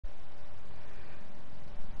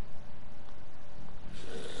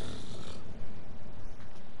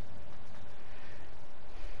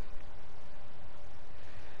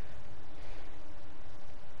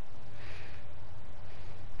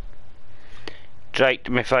Jake,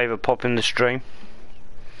 do me a favour, pop in the stream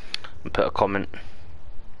and put a comment.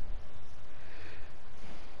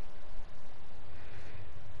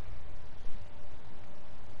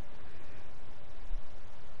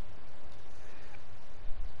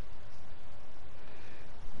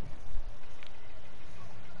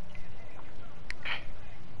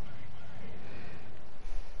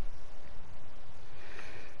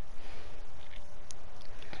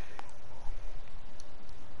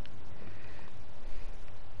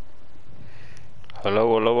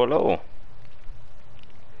 Hello, hello, hello.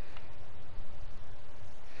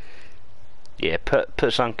 Yeah,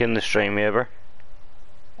 put something in the stream here, bro.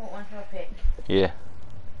 What one shall I pick? Yeah.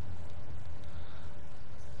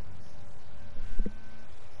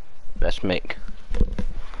 That's Mick.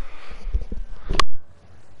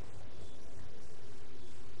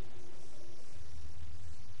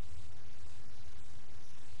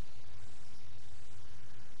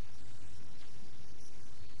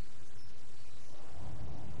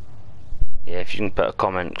 Yeah, if you can put a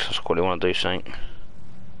comment, 'cause I really want to do something.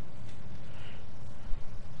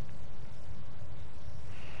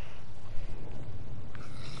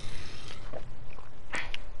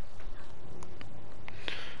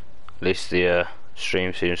 At least the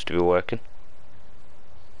stream seems to be working.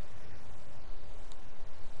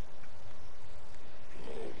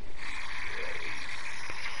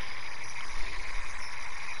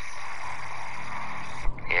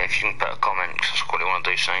 Yeah, if you can put a comment, 'cause I really want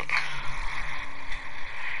to do something.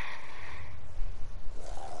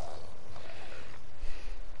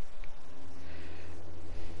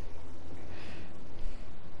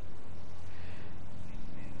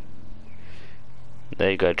 There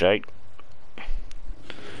you go, Jake.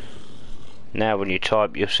 Now when you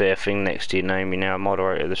type, you'll see a thing next to your name. You're now a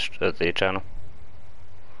moderator of the channel.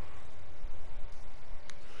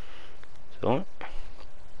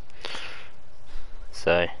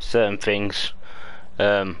 So certain things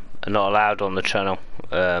are not allowed on the channel.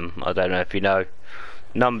 I don't know if you know.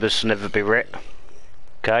 Numbers never be writ.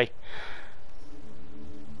 Okay.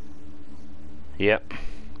 Yep.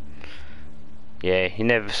 Yeah, you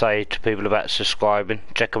never say to people about subscribing.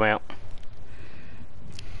 Check them out.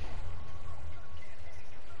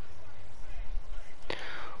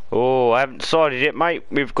 Oh, I haven't decided yet, mate.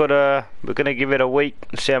 We're gonna give it a week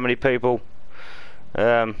and see how many people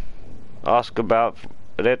ask about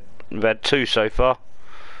it. We've had 2 so far.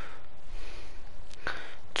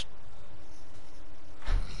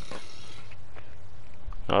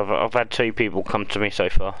 I've had 2 people come to me so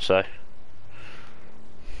far, so.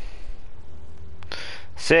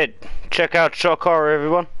 Sid, check out Shock Horror,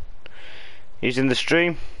 everyone. He's in the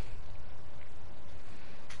stream.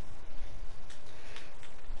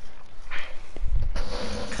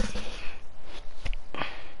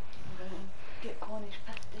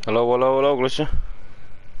 Hello, hello, hello, Glitcher.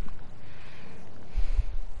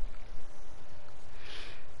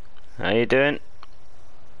 How you doing?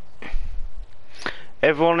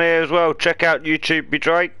 Everyone here as well, check out YouTube Be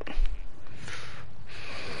Drake.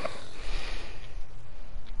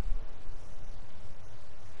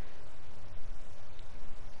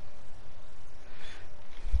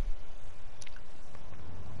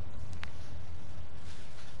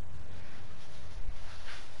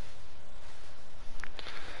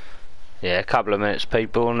 Yeah, a couple of minutes,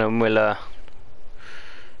 people, and then we'll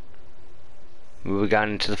be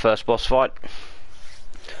going into the first boss fight.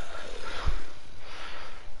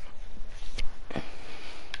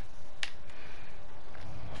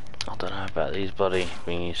 I don't know about these bloody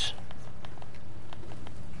thingies.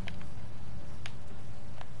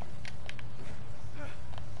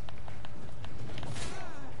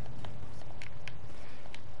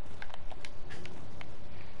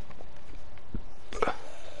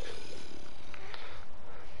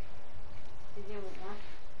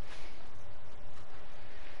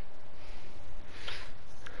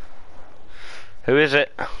 Who is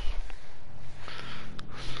it?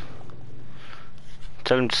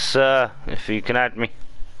 Tell him to, if you can add me.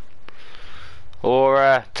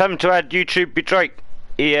 Or tell him to add YouTube Be Drake.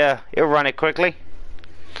 He'll run it quickly.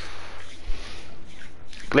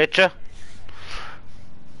 Glitcher.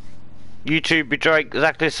 YouTube Be Drake,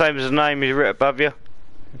 exactly the same as the name is written above you.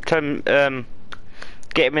 Tell him,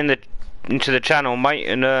 get him into the channel, mate,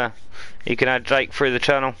 and you can add Jake through the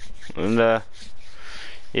channel. And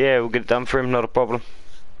yeah, we'll get it done for him, not a problem.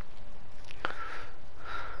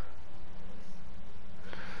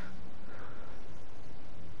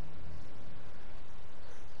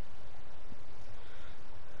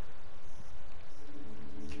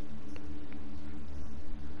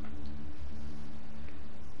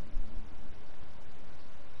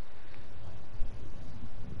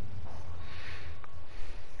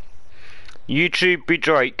 YouTube be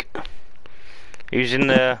Drake. He's in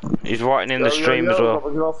the. He's writing in the stream as well. Got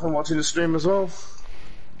my girlfriend watching the stream as well.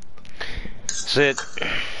 That's it.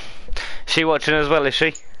 She watching as well, is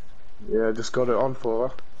she? Yeah, just got it on for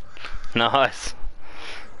her. Nice.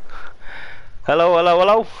 Hello, hello,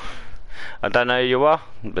 hello. I don't know who you are,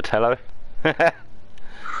 but hello.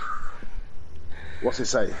 What's it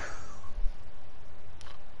say?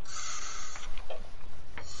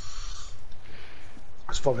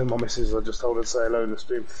 It's probably my missus. I just told her to say hello in the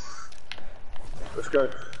stream. Let's go.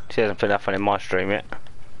 She hasn't put nothing in my stream yet.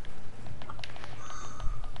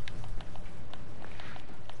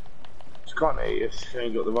 She can't hear you. She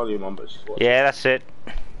ain't got the volume on, but she's watching. Yeah, that's it.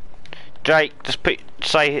 Jake, just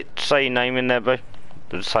say your name in there, bro.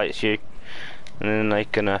 Just say it's you, and then they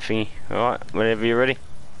can thingy. All right, whenever you're ready.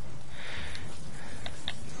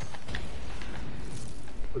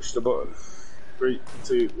 Push the button. 3,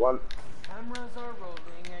 2, 1. Cameras are rolling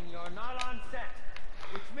and you're not on set,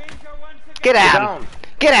 which means you're once again Get down!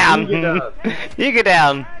 Get down! You get down. You get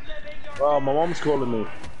down! Oh, my mum's calling me.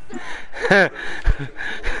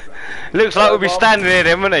 Looks like we'll be standing here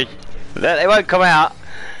then, won't he? They won't come out.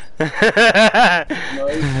 No. I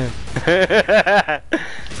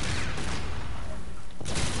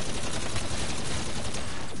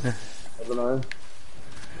don't know.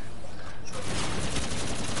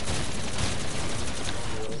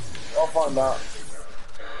 I'll find out.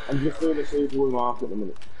 I'm just doing a sequel mark at the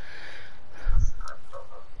minute.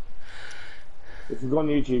 If you go on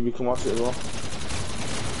YouTube, you can watch it as well.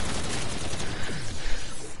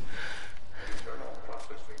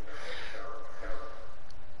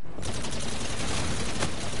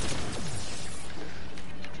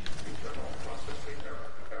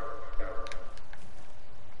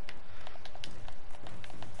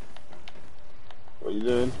 What are you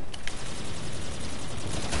doing?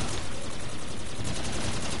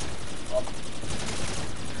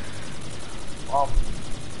 Up.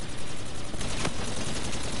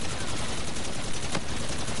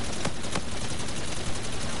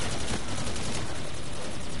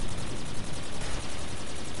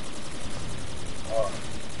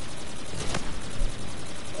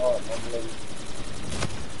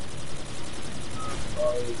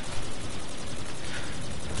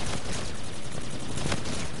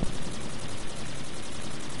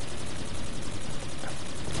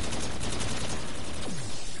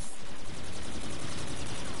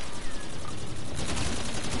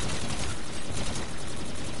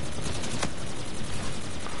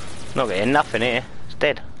 Not getting nothing here. It's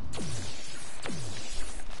dead.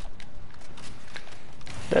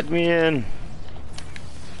 Let me in.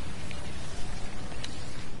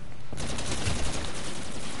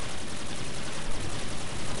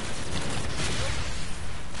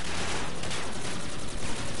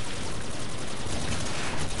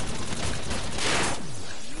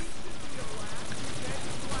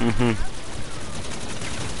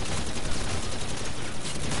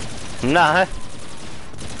 No.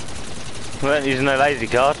 We weren't using no lazy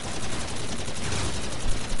card.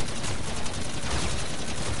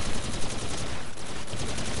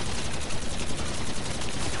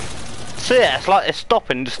 See, it's like it's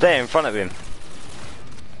stopping just there in front of him.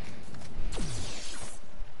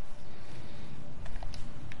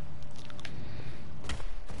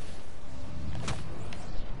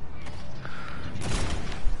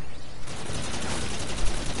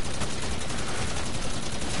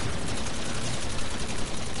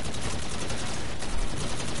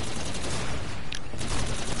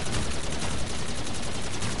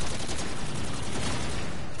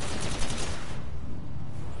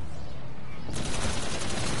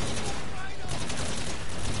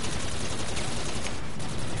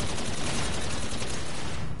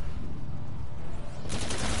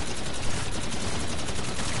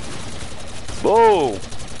 Whoa!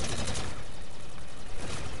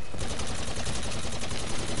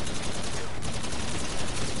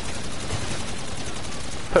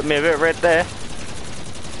 Put me a bit red there.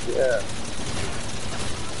 Yeah.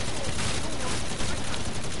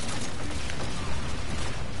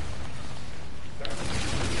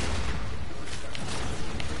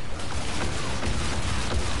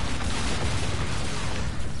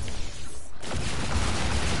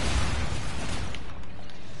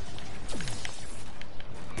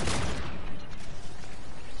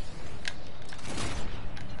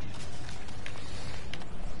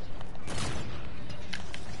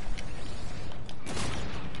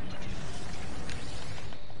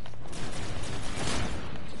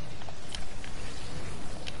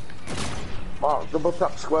 Mark, double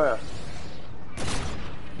tap square.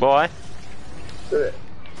 Why? Do it.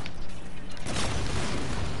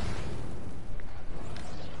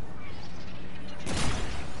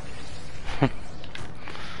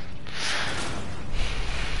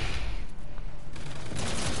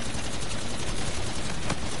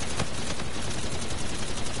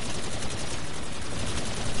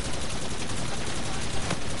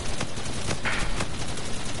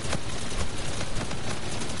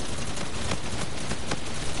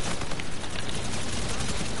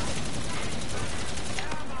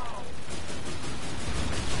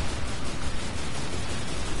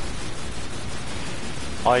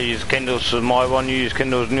 I use Kindles for my one, you use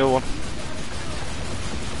Kindles in your one.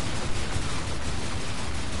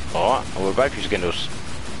 Alright, we'll both use Kindles.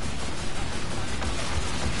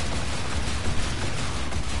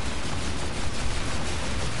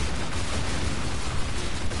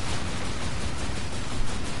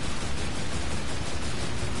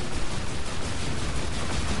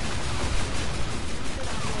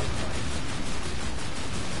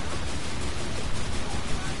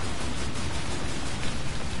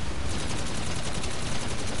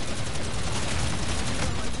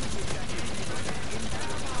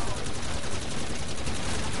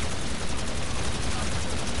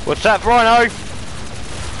 What's that, Rhino?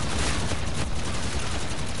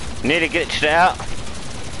 Nearly glitched it out.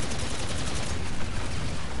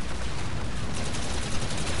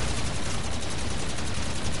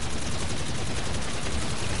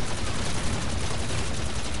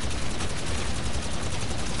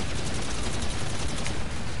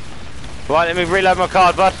 Right, let me reload my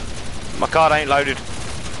card, bud. My card ain't loaded.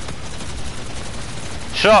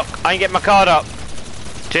 Shock, I ain't get my card up.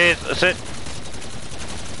 Cheers, that's it.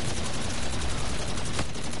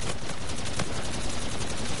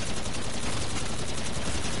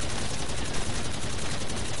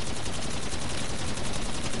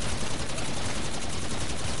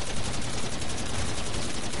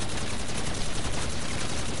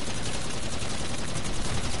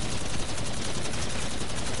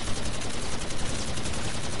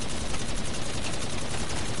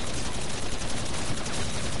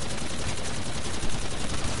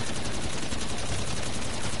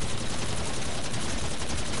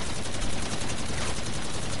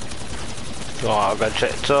 Oh, I've got to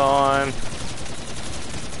check the time.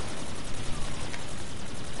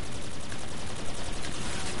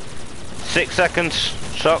 Six seconds.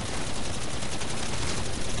 Stop.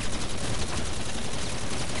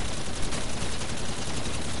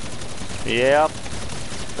 Yep.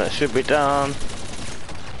 That should be done.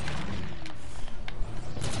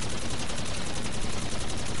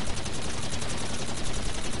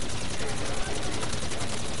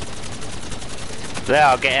 They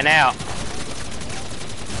are getting out.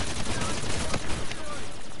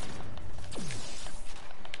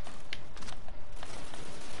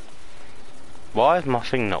 Why is my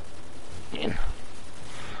thing not in?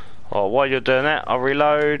 Oh, while you're doing that, I'll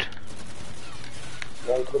reload.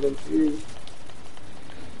 Won't come into you.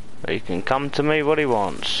 He can come to me what he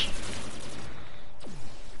wants.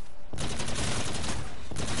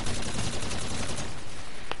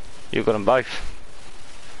 You've got them both.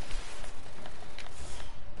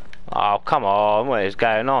 Oh, come on, what is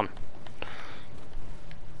going on?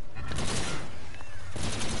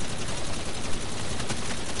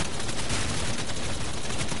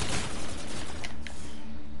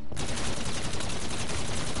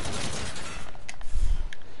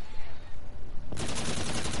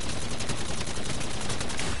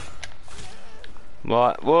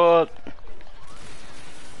 Right, what?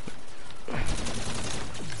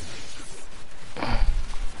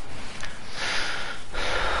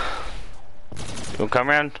 You wanna come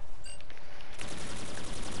round?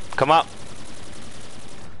 Come up.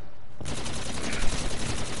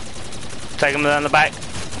 Take him down the back.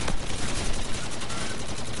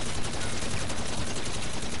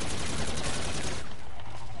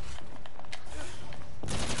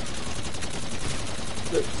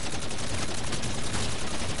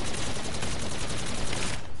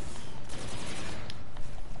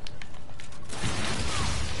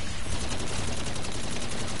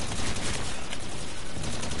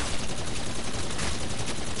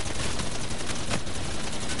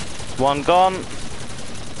 One gone.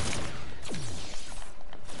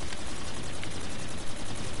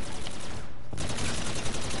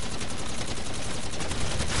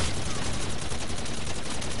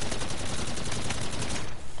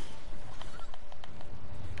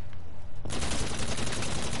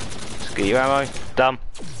 Let's get your ammo. Done.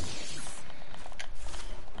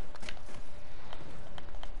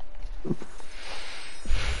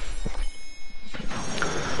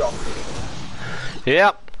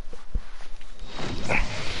 Yep.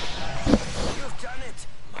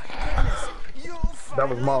 That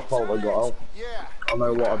was my fault I got out. Yeah. I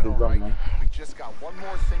know what I did wrong now. We just got one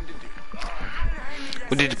more thing to do.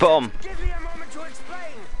 What did you put on? Give me a moment to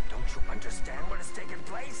explain. Don't you understand what has taken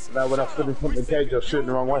place? Now when I stood in front of the cage I was shooting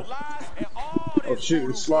the wrong way. I was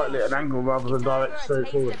shooting slightly at an angle rather than direct straight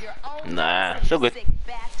forward. Nah, it's all good.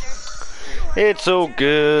 It's all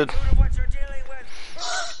good. What you're dealing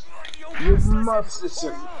with. You must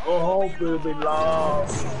listen. Oh, baby, love.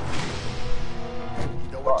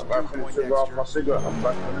 Right, I finished to grab my cigarette. I'm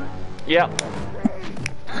back. Yep.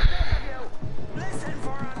 Listen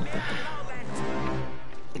for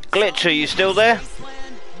Glitcher, you still there?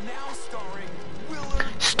 Wasteland, now starring Willard.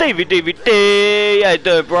 Stevie DVD! How you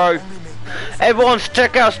doing, bro? Everyone,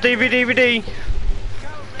 check out Stevie DVD!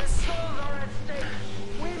 Countless souls are at stake.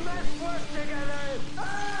 We must work together.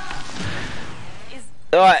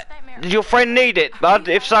 Alright, does your friend need it, bud?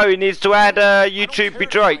 If so, he needs to add YouTube be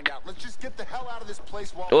Drake. Let's just get the hell out of this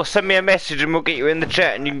place while Or send me a message and we'll get you in the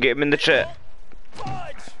chat and you can get him in the chat.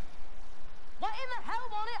 Fudge! What in the hell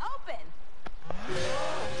won't it open?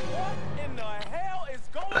 What in the hell is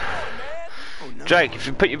going on, man? Oh no. Jake, if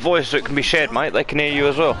you put your voice so it can be shared, mate, they can hear you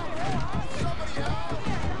as well.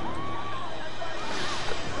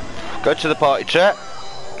 Go to the party chat,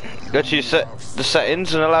 go to your the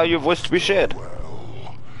settings and allow your voice to be shared.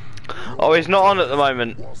 Oh, he's not on at the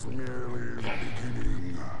moment.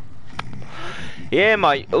 Yeah,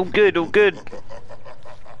 mate, all good, all good.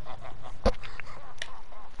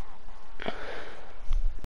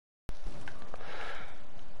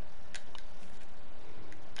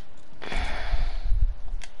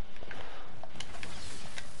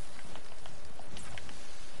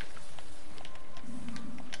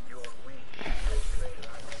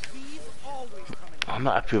 I'm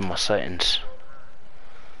not happy with my settings.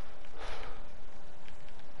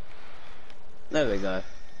 There we go.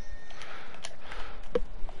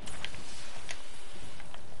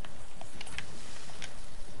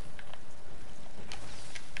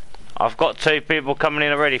 I've got 2 people coming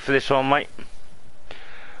in already for this one, mate.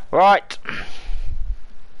 Right.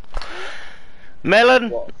 Melon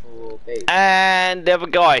What for B? and the other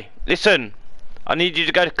guy. Listen, I need you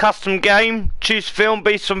to go to custom game, choose film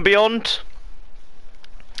Beasts from Beyond.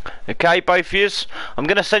 Okay, both of yous. I'm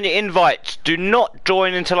going to send you invites. Do not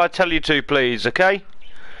join until I tell you to, please, okay?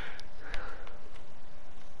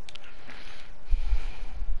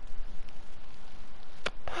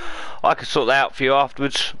 I can sort that out for you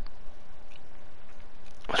afterwards.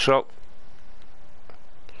 So,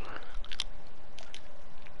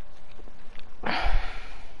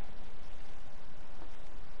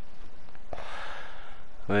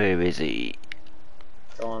 where is he?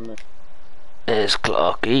 Diamond. There's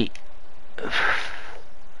Clarky.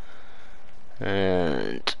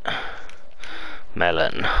 And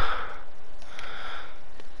Melon.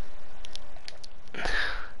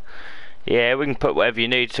 Yeah, we can put whatever you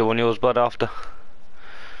need to on yours, bud, after.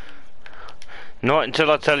 Not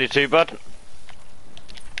until I tell you to, bud.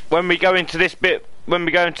 When we go into this bit,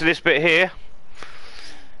 here,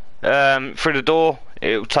 through the door,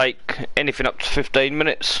 it'll take anything up to 15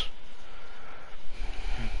 minutes.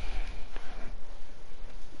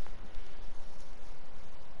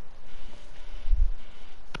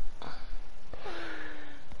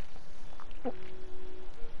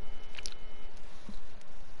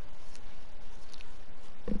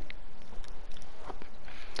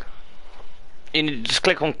 You need to just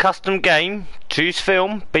click on custom game, choose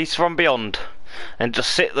film, Beasts from Beyond, and just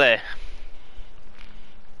sit there.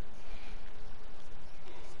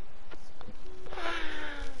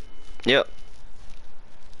 Yep.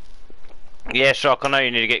 Yeah, Shark, I know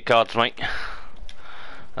you need to get cards, mate.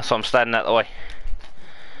 That's why I'm standing out the way.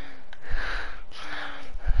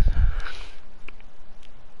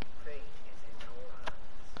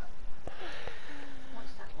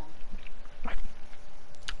 What's that one?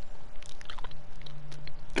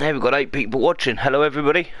 Hey, we've got 8 people watching. Hello,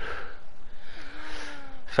 everybody.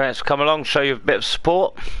 Thanks for coming along, show you a bit of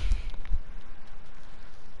support.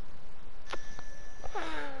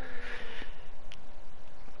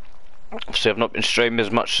 Obviously, I've not been streaming as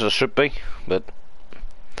much as I should be, but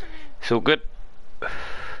it's all good. Might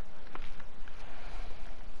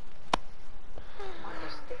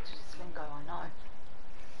just stick to the Slingo, I know.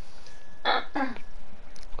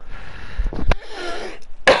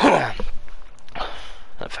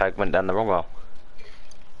 That fag went down the wrong hole.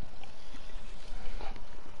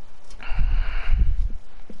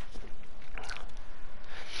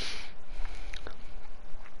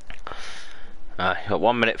 Got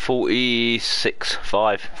 1 minute 46,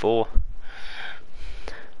 5, 4.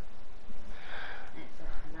 It's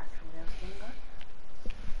a natural little Slingo.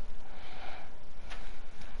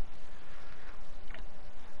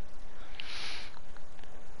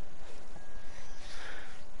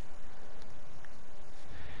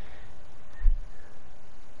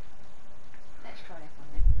 Let's try that one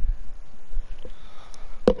then.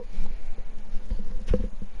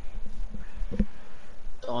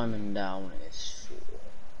 Diamond down is 4.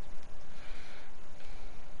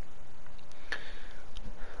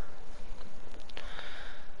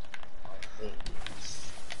 I think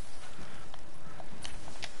it's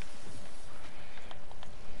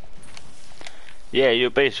Yeah, you'll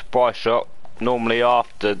be surprised, Shot. Normally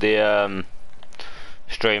after the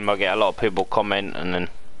stream, I get a lot of people comment and then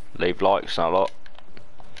leave likes and a lot.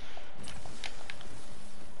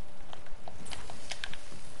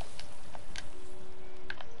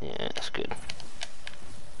 Yeah, that's good.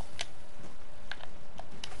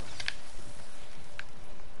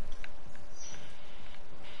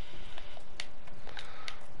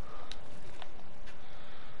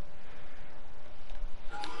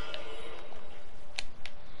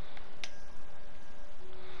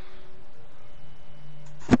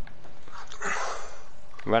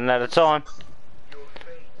 Running out of time.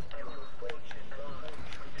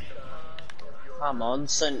 Come on,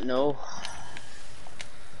 Sentinel.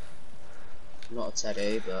 Not a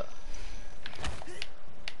Teddy, but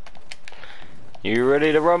You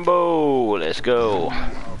ready to rumble? Let's go. Who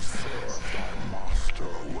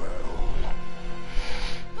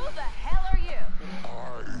the hell are you?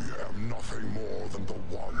 I am nothing more than the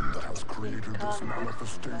one that has created this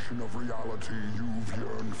manifestation of reality you've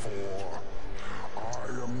yearned for. I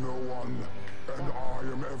am no one, and I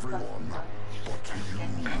am everyone. But to you, you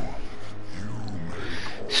make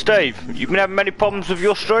all. Steve, you been having many problems with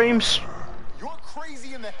your streams? You're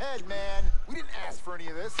crazy in the head, man. We didn't ask for any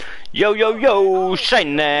of this. Yo, yo, yo,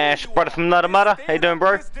 Shane Nash, brother from Another Mother. How you doing,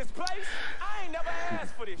 bro? This place, I ain't never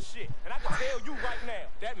asked for this shit. And I can tell you right now,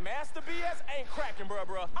 that master BS ain't cracking,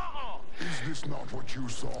 bruh. Is this not what you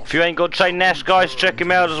saw? If you ain't got Shane Nash, guys, check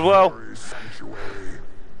him out as well. Sanctuary.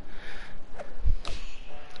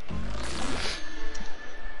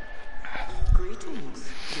 Greetings,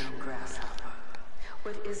 young grasshopper.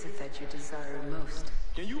 What is it that you desire most?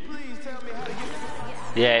 Can you please tell me how to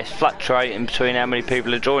get Yeah, it's fluctuating between how many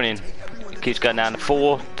people are joining. It keeps going down to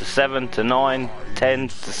 4, to 7, to 9, 10,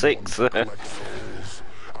 to 6.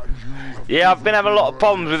 Yeah, I've been having a lot of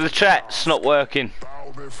problems with the chats not working.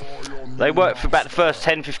 They work for about the first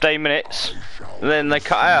 10-15 minutes, and then they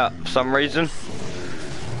cut out for some reason.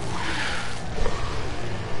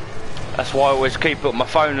 That's why I always keep it on my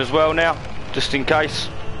phone as well now, just in case.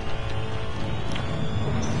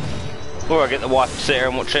 Or I get the wife to sit here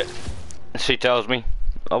and watch it, and she tells me.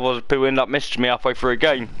 Otherwise people end up messaging me halfway through a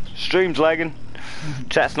game. Stream's lagging,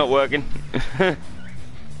 chat's not working.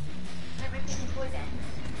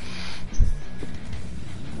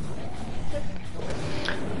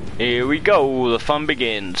 Here we go, the fun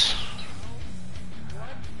begins.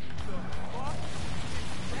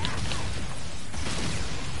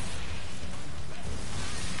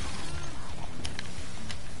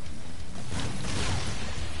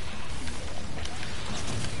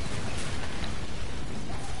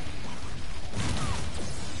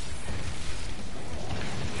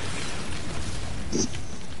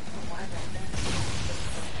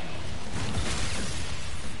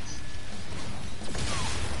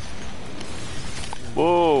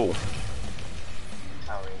 Whoa!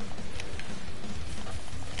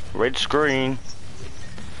 Red screen.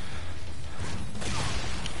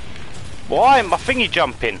 Why ain't my thingy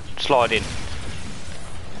jumping? Sliding.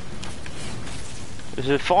 This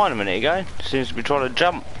is fine a minute ago. Seems to be trying to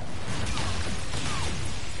jump.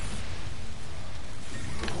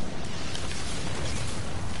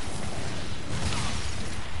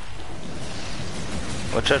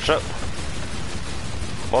 Watch out,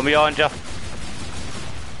 one behind you.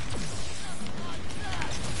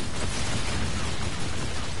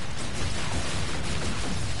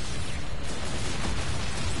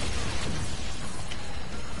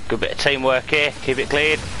 Good bit of teamwork here, keep it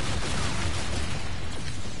cleared.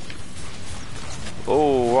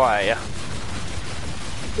 Oh, right, yeah.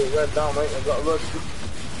 Get red down, mate. I've got a look.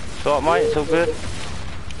 It's alright, mate, it's all good.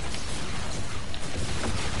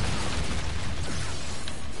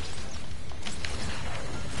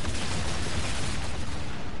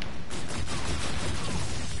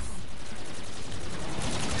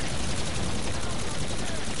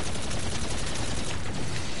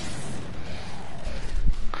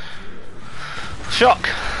 Shock!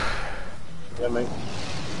 Yeah, mate.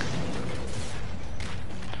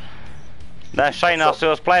 That's Shane I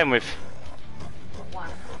was playing with.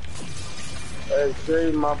 Hey,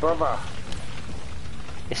 Shane, my brother.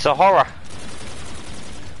 It's a horror.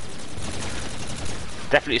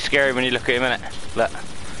 Definitely scary when you look at him, innit? Look,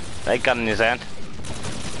 that gun in his hand.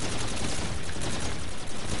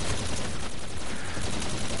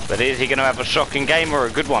 But is he going to have a shocking game or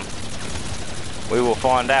a good one? We will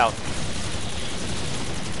find out.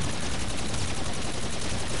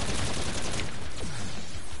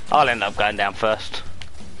 I'll end up going down first.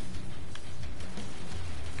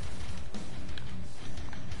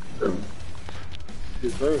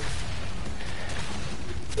 Excuse me.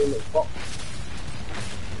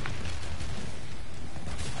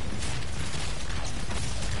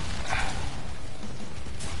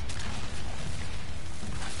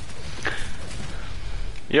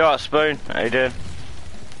 You alright, Spoon? How you doing?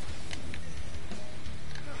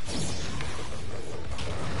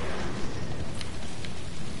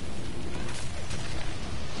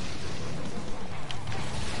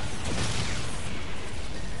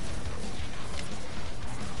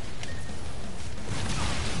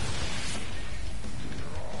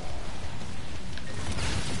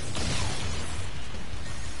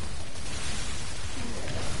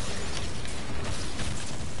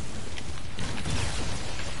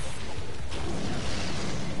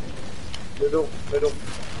 Middle.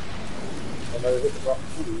 And they hit the rock.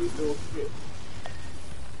 Ooh, little shit.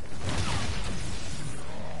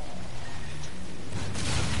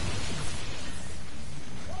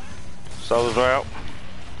 Souls are out.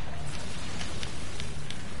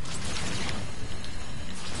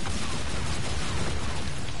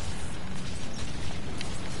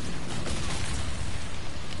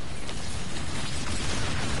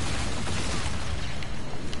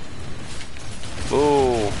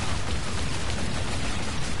 Ooh.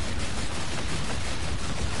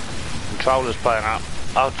 Controller's playing up.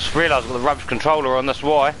 I just realised I've got the rubbish controller on, that's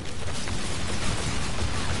why.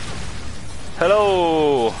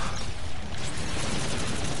 Hello!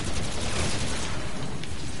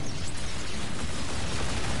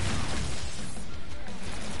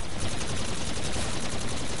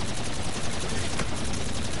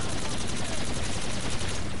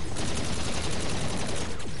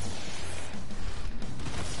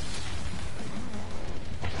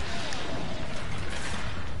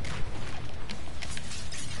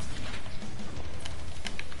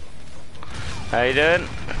 How you doing?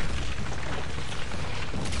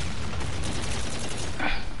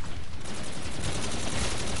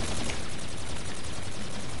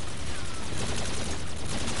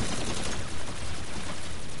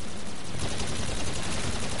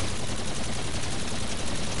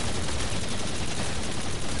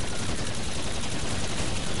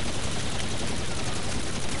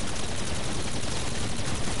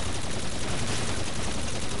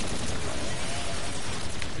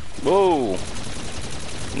 Whoa!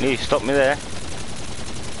 You stop me there.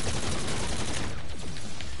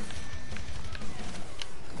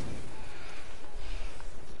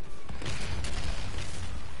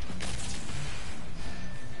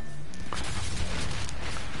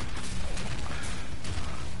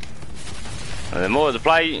 And the more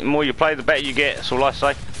you play, the better you get. That's all I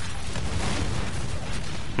say.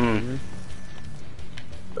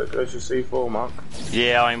 There goes your C4, Mark.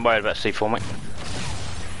 Yeah, I ain't worried about C4, mate.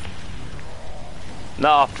 No,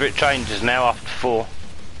 after it changes now, after 4.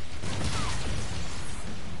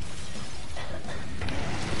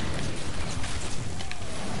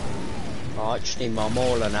 Oh, I just need my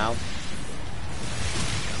mauler now.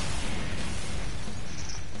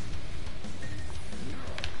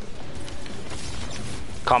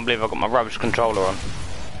 Can't believe I got my rubbish controller on.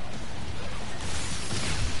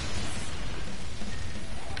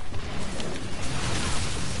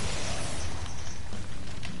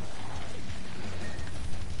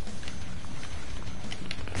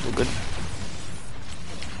 All good.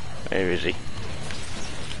 Where is he?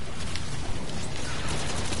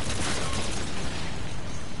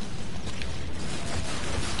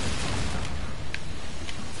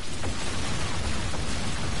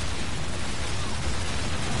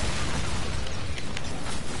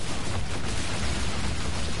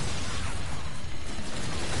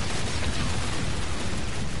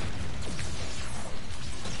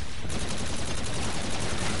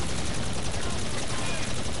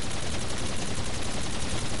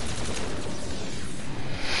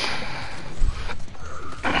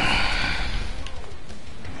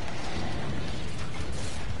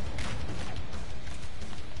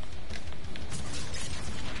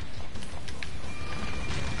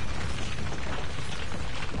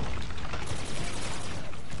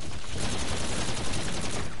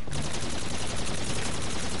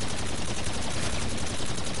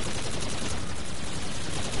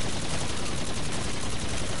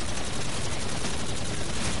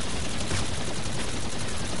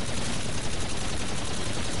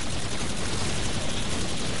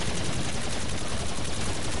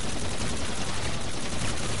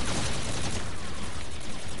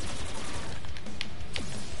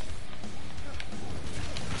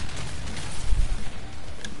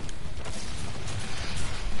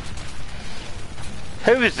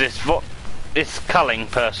 Who is this? What? This culling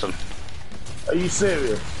person? Are you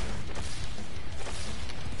serious?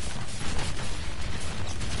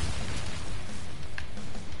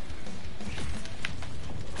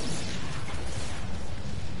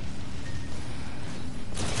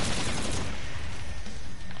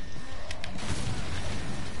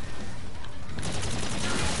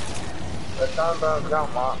 Don't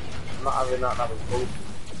count, Mark. I'm not having that bullshit.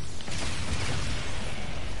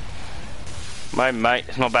 Mate,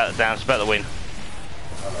 it's not about the down, it's about the win.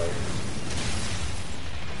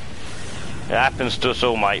 It happens to us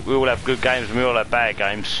all, mate. We all have good games and we all have bad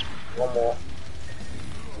games. One more.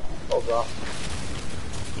 Over.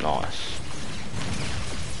 Nice.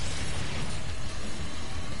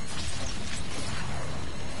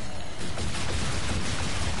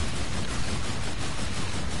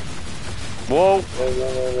 Whoa!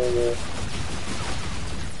 Whoa.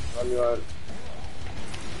 On your own.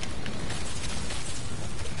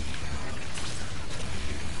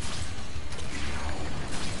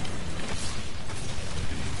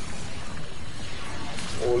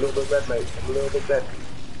 Oh, a little bit red, mate. A little bit red.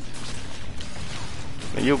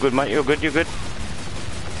 You're good, mate. You're good. You're good.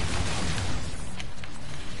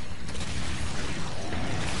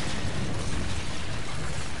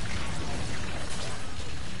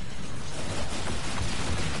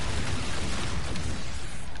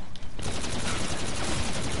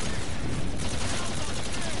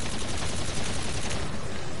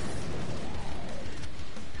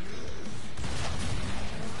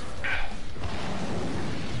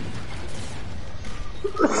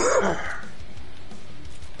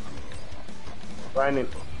 Raining.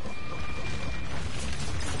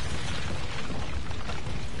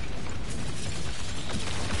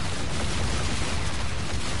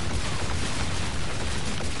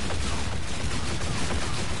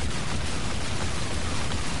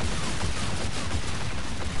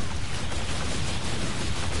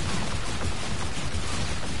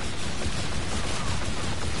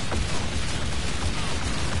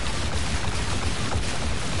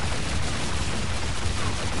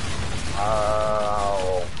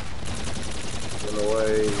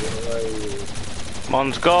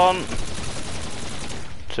 One's gone.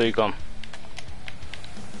 Two gone.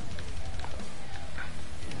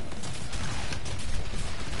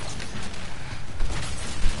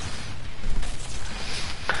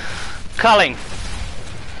 Culling.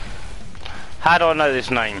 How do I know this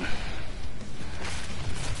name?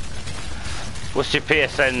 What's your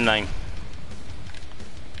PSN name?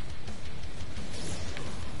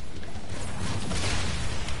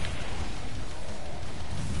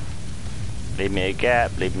 Leave me a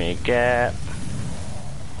gap, leave me a gap.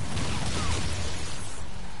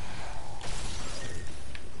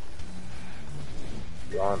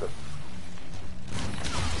 Yonder.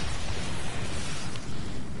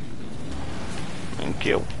 Thank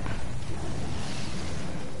you.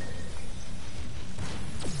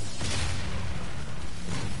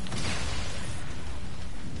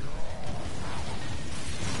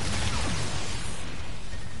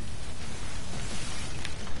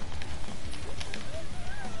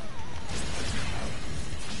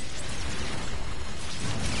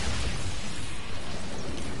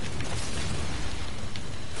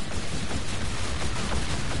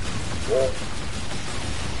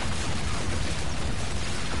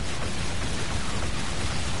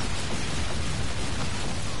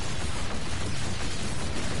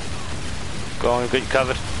 Go on, we've got you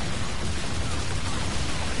covered.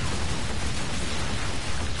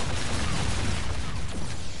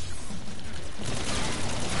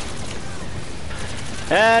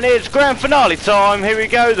 And it's grand finale time. Here we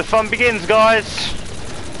go. The fun begins, guys.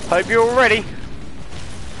 Hope you're all ready.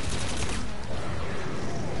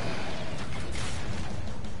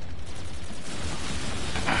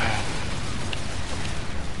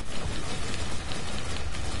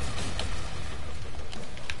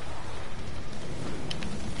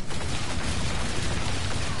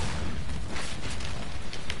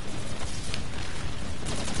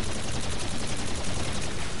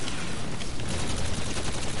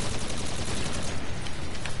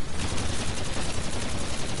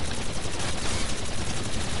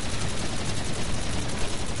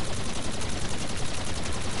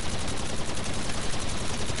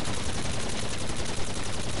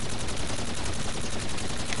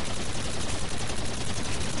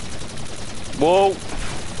 Whoa.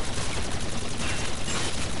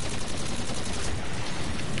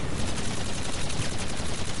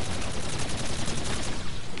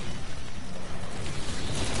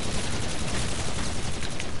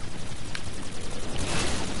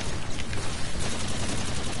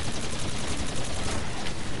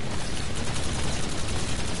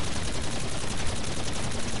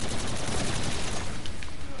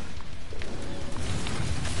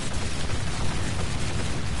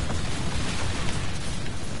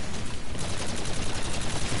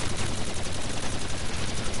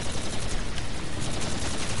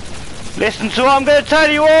 Listen to what I'm going to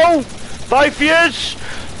tell you all. Both of yous,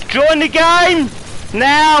 join the game.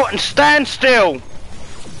 Now and stand still.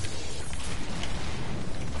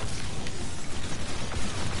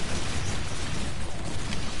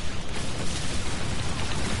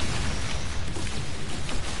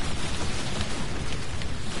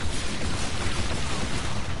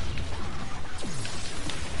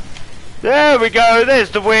 There we go,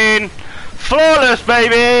 there's the win. Flawless,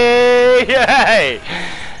 baby! Yay!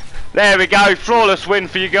 There we go, flawless win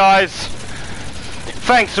for you guys.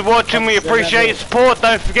 Thanks for watching, we appreciate your support.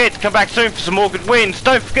 Don't forget to come back soon for some more good wins.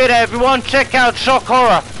 Don't forget everyone, check out Shock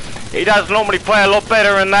Horror. He does normally play a lot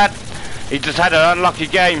better than that. He just had an unlucky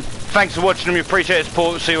game. Thanks for watching, we appreciate your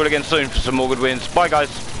support. See you all again soon for some more good wins. Bye guys.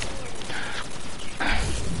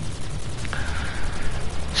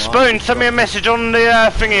 Spoon, send me a message on the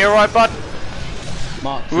thingy, alright bud?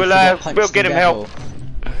 Mark, We'll get him help.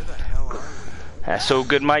 That's all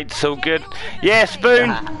good, mate, it's all good. Yeah,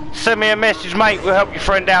 Spoon, send me a message, mate, we'll help your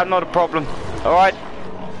friend out, not a problem. Alright?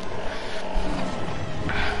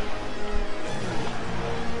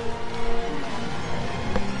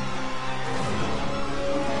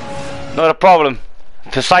 Not a problem.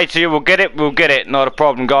 To say to you, we'll get it, not a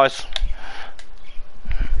problem, guys.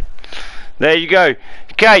 There you go.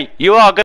 Okay, you are good.